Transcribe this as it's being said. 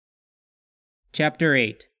Chapter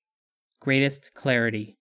 8. Greatest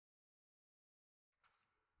Clarity.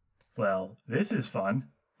 Well, this is fun,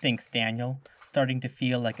 thinks Daniel, starting to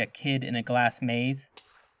feel like a kid in a glass maze.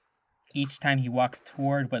 Each time he walks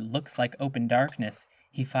toward what looks like open darkness,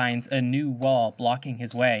 he finds a new wall blocking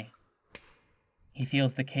his way. He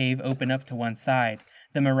feels the cave open up to one side,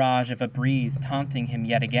 the mirage of a breeze taunting him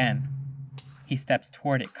yet again. He steps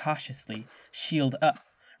toward it cautiously, shield up,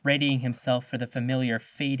 readying himself for the familiar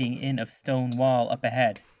fading in of stone wall up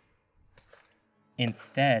ahead.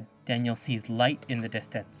 Instead, Daniel sees light in the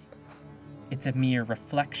distance. It's a mere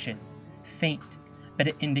reflection, faint, but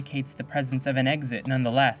it indicates the presence of an exit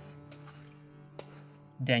nonetheless.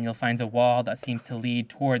 Daniel finds a wall that seems to lead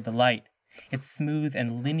toward the light. It's smooth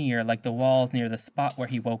and linear like the walls near the spot where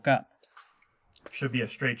he woke up. Should be a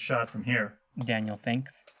straight shot from here, Daniel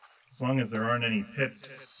thinks. as long as there aren't any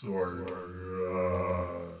pits or...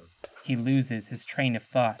 He loses his train of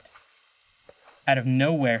thought. Out of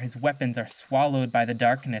nowhere, his weapons are swallowed by the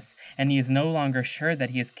darkness, and he is no longer sure that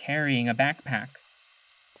he is carrying a backpack.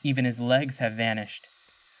 Even his legs have vanished.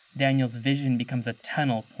 Daniel's vision becomes a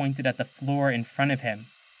tunnel pointed at the floor in front of him.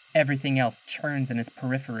 Everything else churns in his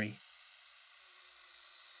periphery.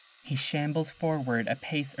 He shambles forward a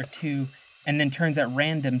pace or two, and then turns at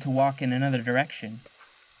random to walk in another direction.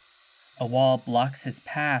 A wall blocks his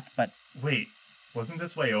path, but Wait, wasn't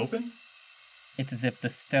this way open? it's as if the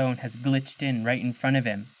stone has glitched in right in front of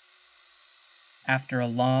him. After a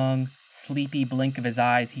long, sleepy blink of his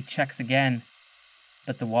eyes, he checks again,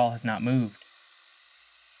 but the wall has not moved.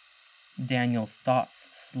 Daniel's thoughts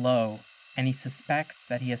slow, and he suspects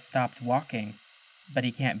that he has stopped walking, but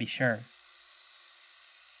he can't be sure.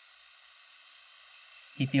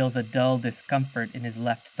 He feels a dull discomfort in his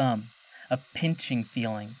left thumb, a pinching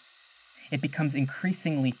feeling. It becomes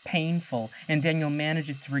increasingly painful, and Daniel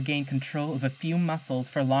manages to regain control of a few muscles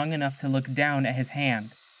for long enough to look down at his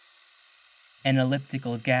hand. An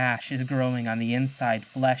elliptical gash is growing on the inside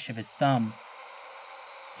flesh of his thumb.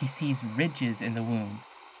 He sees ridges in the wound.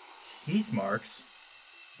 Teeth marks?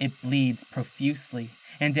 It bleeds profusely,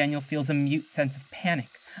 and Daniel feels a mute sense of panic,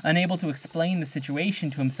 unable to explain the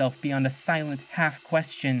situation to himself beyond a silent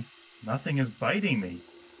half-question. Nothing is biting me.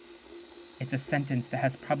 It's a sentence that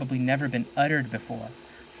has probably never been uttered before,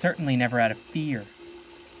 certainly never out of fear.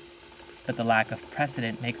 But the lack of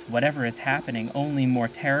precedent makes whatever is happening only more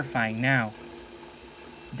terrifying now.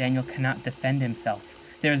 Daniel cannot defend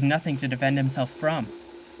himself. There is nothing to defend himself from.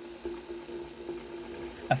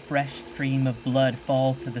 A fresh stream of blood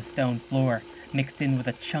falls to the stone floor, mixed in with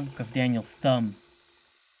a chunk of Daniel's thumb.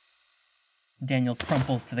 Daniel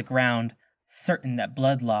crumples to the ground, certain that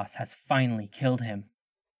blood loss has finally killed him.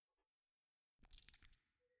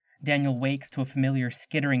 Daniel wakes to a familiar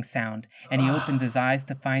skittering sound, and he opens his eyes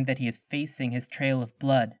to find that he is facing his trail of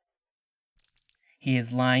blood. He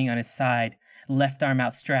is lying on his side, left arm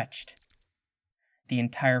outstretched. The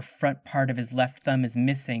entire front part of his left thumb is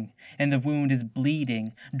missing, and the wound is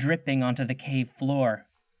bleeding, dripping onto the cave floor.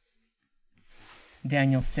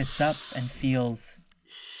 Daniel sits up and feels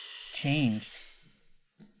changed.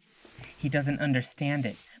 He doesn't understand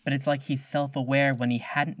it, but it's like he's self-aware when he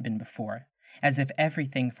hadn't been before, as if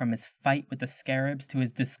everything from his fight with the scarabs to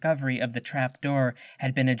his discovery of the trapdoor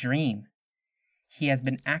had been a dream. He has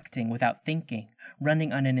been acting without thinking,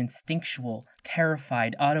 running on an instinctual,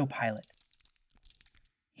 terrified autopilot.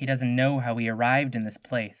 He doesn't know how he arrived in this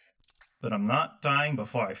place, But I'm not dying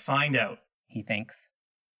before I find out. he thinks.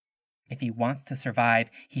 If he wants to survive,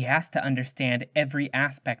 he has to understand every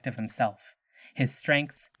aspect of himself. His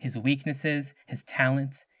strengths, his weaknesses, his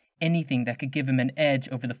talents, anything that could give him an edge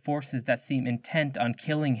over the forces that seem intent on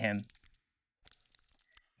killing him.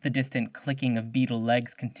 The distant clicking of beetle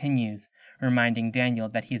legs continues, reminding Daniel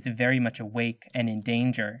that he is very much awake and in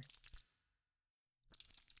danger.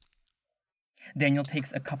 Daniel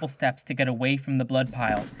takes a couple steps to get away from the blood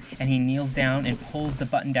pile, and he kneels down and pulls the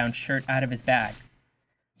button-down shirt out of his bag.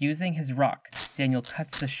 Using his rock, Daniel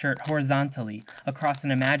cuts the shirt horizontally across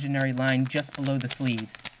an imaginary line just below the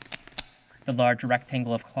sleeves. The large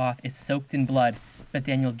rectangle of cloth is soaked in blood, but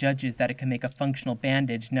Daniel judges that it can make a functional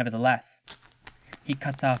bandage nevertheless. He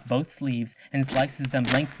cuts off both sleeves and slices them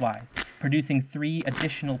lengthwise, producing 3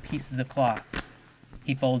 additional pieces of cloth.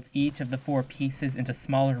 He folds each of the 4 pieces into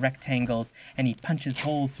smaller rectangles, and he punches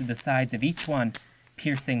holes through the sides of each one,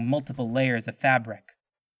 piercing multiple layers of fabric.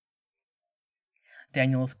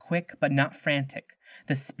 Daniel is quick but not frantic,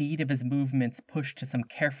 the speed of his movements pushed to some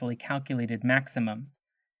carefully calculated maximum.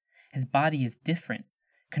 His body is different,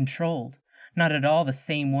 controlled, not at all the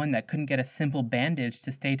same one that couldn't get a simple bandage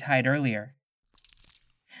to stay tied earlier.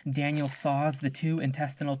 Daniel saws the 2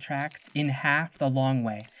 intestinal tracts in half the long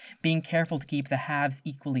way, being careful to keep the halves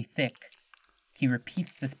equally thick. He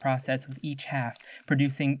repeats this process with each half,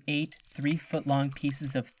 producing 8 3-foot-long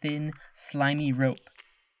pieces of thin, slimy rope.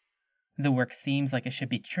 The work seems like it should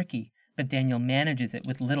be tricky, but Daniel manages it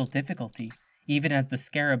with little difficulty, even as the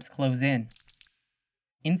scarabs close in.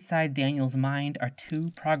 Inside Daniel's mind are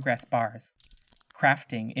 2 progress bars,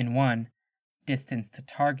 crafting in one, distance to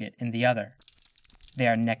target in the other. They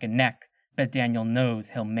are neck and neck, but Daniel knows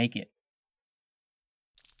he'll make it.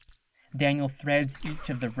 Daniel threads each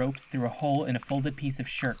of the ropes through a hole in a folded piece of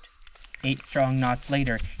shirt. 8 strong knots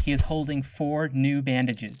later, he is holding 4 new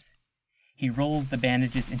bandages. He rolls the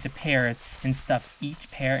bandages into pairs and stuffs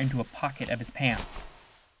each pair into a pocket of his pants.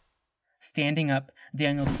 Standing up,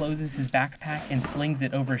 Daniel closes his backpack and slings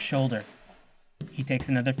it over his shoulder. He takes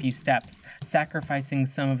another few steps, sacrificing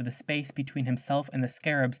some of the space between himself and the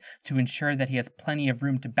scarabs to ensure that he has plenty of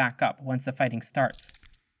room to back up once the fighting starts.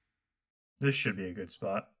 This should be a good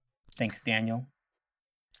spot. Thanks, Daniel.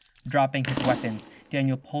 Dropping his weapons,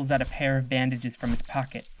 Daniel pulls out a pair of bandages from his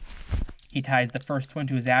pocket. He ties the first one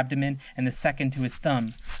to his abdomen and the second to his thumb,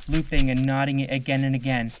 looping and knotting it again and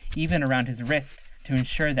again, even around his wrist, to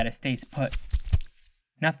ensure that it stays put.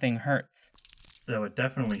 Nothing hurts. Though it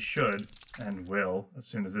definitely should, and will, as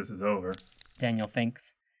soon as this is over. Daniel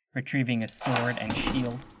thinks, retrieving his sword and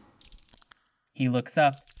shield. He looks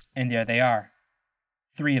up, and there they are.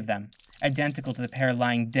 3 of them, identical to the pair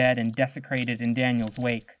lying dead and desecrated in Daniel's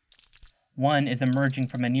wake. One is emerging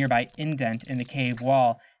from a nearby indent in the cave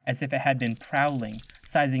wall, as if it had been prowling,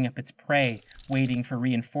 sizing up its prey, waiting for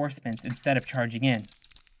reinforcements instead of charging in.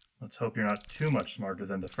 Let's hope you're not too much smarter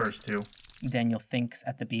than the first 2. Daniel thinks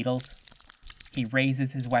at the beetles. He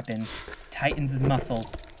raises his weapons, tightens his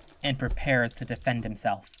muscles, and prepares to defend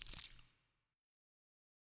himself.